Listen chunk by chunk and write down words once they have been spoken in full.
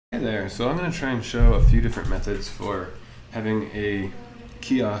Hey there, so I'm going to try and show a few different methods for having a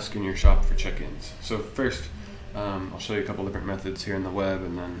kiosk in your shop for check-ins. So first, I'll show you a couple different methods here in the web,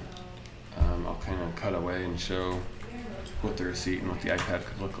 and then I'll kind of cut away and show what the receipt and what the iPad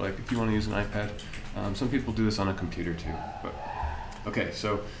could look like if you want to use an iPad. Some people do this on a computer too. But okay,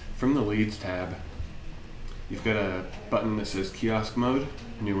 so from the Leads tab, you've got a button that says Kiosk Mode,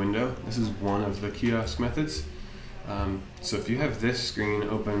 New Window. This is one of the kiosk methods. So if you have this screen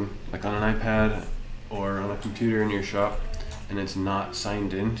open like on an iPad or on a computer in your shop and it's not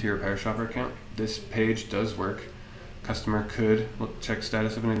signed in to your RepairShopr account, this page does work. Customer could check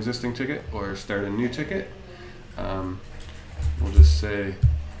status of an existing ticket or start a new ticket. We'll just say,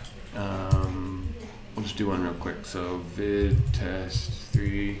 we'll just do one real quick. So vid test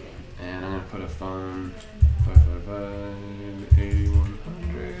 3, and I'm going to put a phone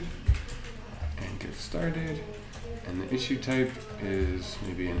 555-8100 and get started. And the issue type is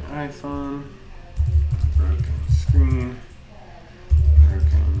maybe an iPhone, broken screen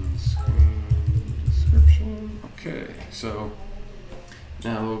description. Okay, so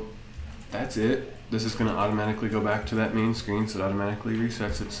now that's it. This is going to automatically go back to that main screen, so it automatically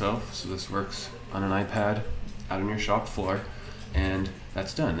resets itself. So this works on an iPad out on your shop floor, and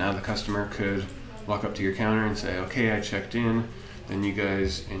that's done. Now the customer could walk up to your counter and say, okay, I checked in. Then you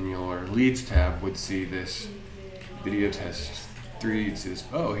guys in your Leads tab would see this video test 3, you'd see this,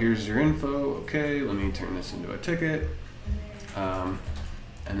 oh, here's your info, okay, let me turn this into a ticket, and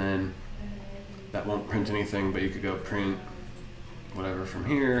then that won't print anything, but you could go print whatever from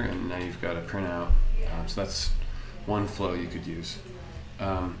here, and now you've got a printout. So that's one flow you could use.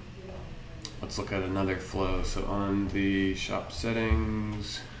 Let's look at another flow. So on the shop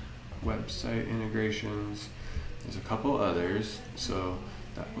settings, website integrations, there's a couple others. So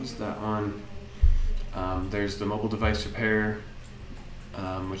that was that one. There's the mobile device repair,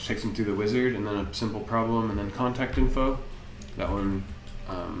 which takes them through the wizard, and then a simple problem, and then contact info. That one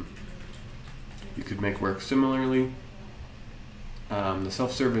you could make work similarly. The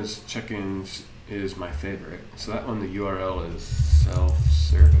self-service check-ins is my favorite. So that one, the URL is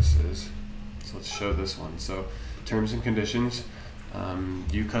self-services. So let's show this one. So terms and conditions,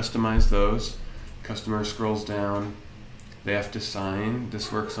 you customize those. Customer scrolls down, they have to sign.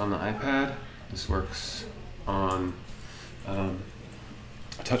 This works on the iPad. This works on a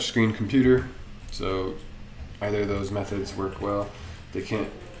touchscreen computer, so either of those methods work well. They can't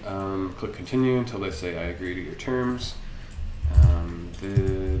click continue until they say I agree to your terms.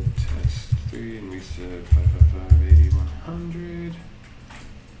 Vid test 3, and we said 555-8100.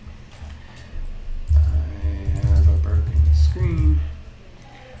 I have a broken screen,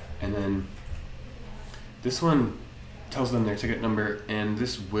 and then this one tells them their ticket number, and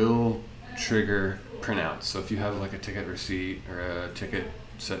this will trigger printouts. So if you have like a ticket receipt or a ticket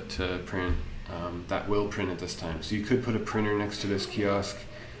set to print, that will print at this time. So you could put a printer next to this kiosk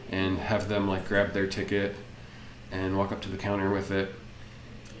and have them like grab their ticket and walk up to the counter with it,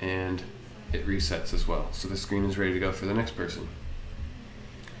 and it resets as well. So the screen is ready to go for the next person.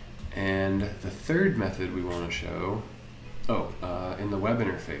 And the third method we want to show, in the web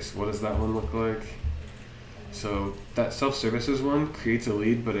interface, what does that one look like? So that self-services one creates a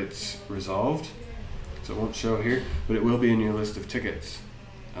lead, but it's resolved, so it won't show here, but it will be in your list of tickets.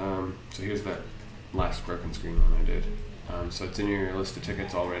 So here's that last broken screen one I did. So it's in your list of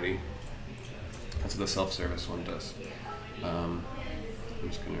tickets already. That's what the self-service one does. I'm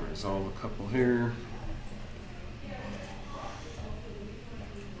just going to resolve a couple here.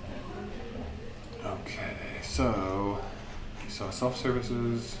 Okay, so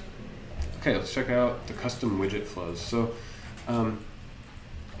self-services. Okay, let's check out the custom widget flows. So in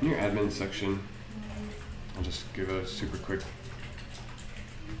your admin section, I'll just give a super quick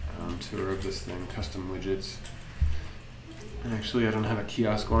tour of this thing, custom widgets. And actually, I don't have a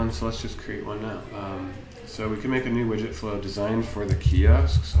kiosk one, so let's just create one now. So we can make a new widget flow designed for the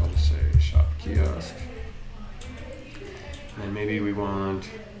kiosk. So I'll just say shop kiosk. And then maybe we want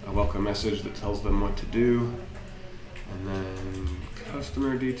a welcome message that tells them what to do. And then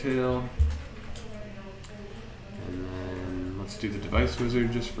customer detail. And then let's do the device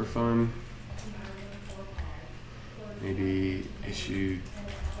wizard just for fun. Maybe issue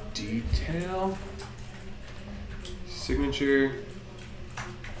detail, signature,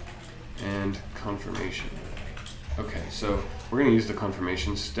 and confirmation. Okay, so we're going to use the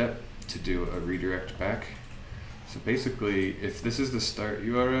confirmation step to do a redirect back. So basically, if this is the start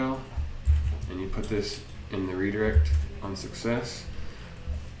URL and you put this in the redirect on success,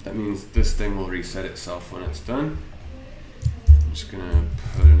 that means this thing will reset itself when it's done. I'm just going to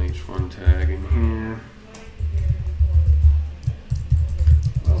put an H1 tag in here.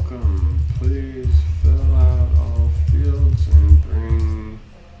 welcome. Please fill out all fields and bring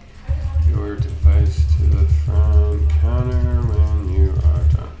your device to the front counter when you are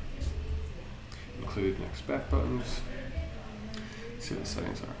done. Include next back buttons. See what the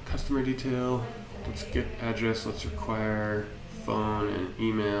settings are. Customer detail. Let's get address. Let's require phone and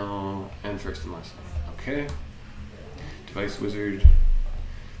email and first and last name. Okay. Device wizard.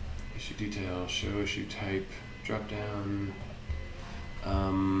 Issue detail. Show issue type. Drop down.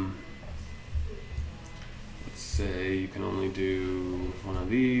 Let's say you can only do one of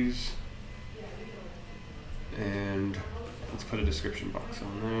these. And let's put a description box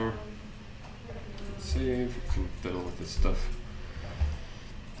on there. Save. You can fiddle with this stuff.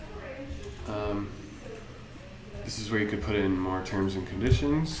 This is where you could put in more terms and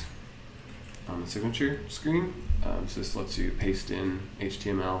conditions on the signature screen. So this lets you paste in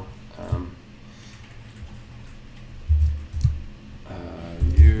HTML.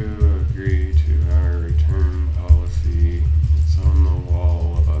 You agree to our return policy. It's on the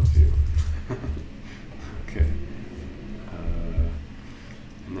wall above you. Okay.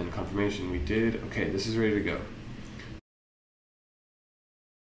 And then confirmation we did. Okay, this is ready to go.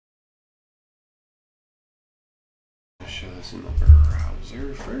 Show this in the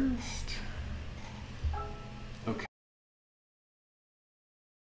browser first. Okay.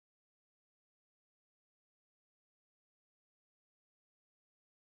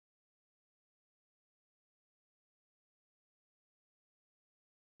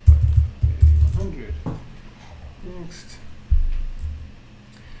 Next.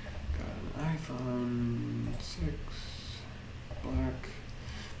 Got an iPhone 6 black.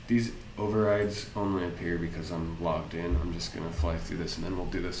 These overrides only appear because I'm logged in. I'm just going to fly through this and then we'll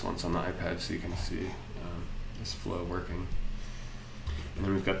do this once on the iPad so you can see this flow working. And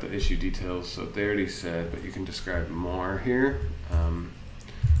then we've got the issue details, so they already said, but you can describe more here.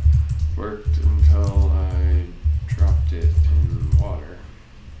 Worked until I dropped it in water.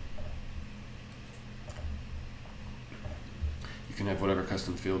 You can have whatever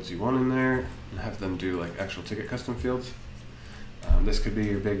custom fields you want in there and have them do like actual ticket custom fields. This could be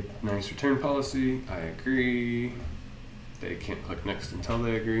your big nice return policy. I agree. They can't click next until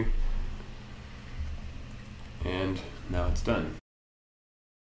they agree. And now it's done.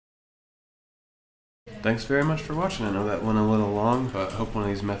 Thanks very much for watching. I know that went a little long, but I hope one of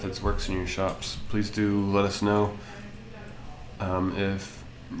these methods works in your shops. Please do let us know if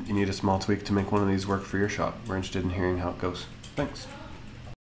you need a small tweak to make one of these work for your shop. We're interested in hearing how it goes. Thanks.